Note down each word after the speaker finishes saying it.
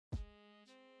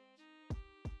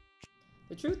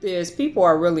The truth is, people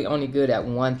are really only good at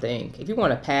one thing. If you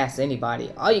want to pass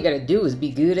anybody, all you gotta do is be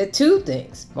good at two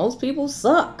things. Most people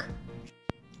suck.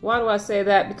 Why do I say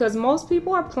that? Because most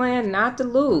people are playing not to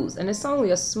lose, and it's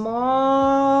only a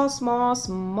small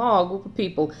group of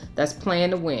people that's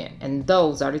playing to win, and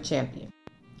those are the champions.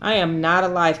 I am not a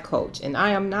life coach, and I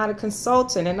am not a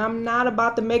consultant, and I'm not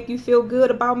about to make you feel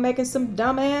good about making some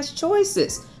dumbass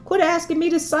choices. Quit asking me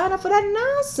to sign up for that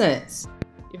nonsense.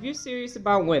 If you're serious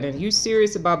about winning, you're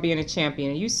serious about being a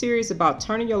champion, and you're serious about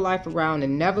turning your life around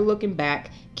and never looking back,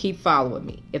 keep following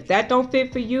me. If that don't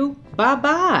fit for you,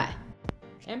 bye-bye.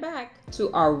 And back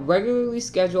to our regularly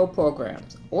scheduled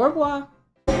programs. Au revoir.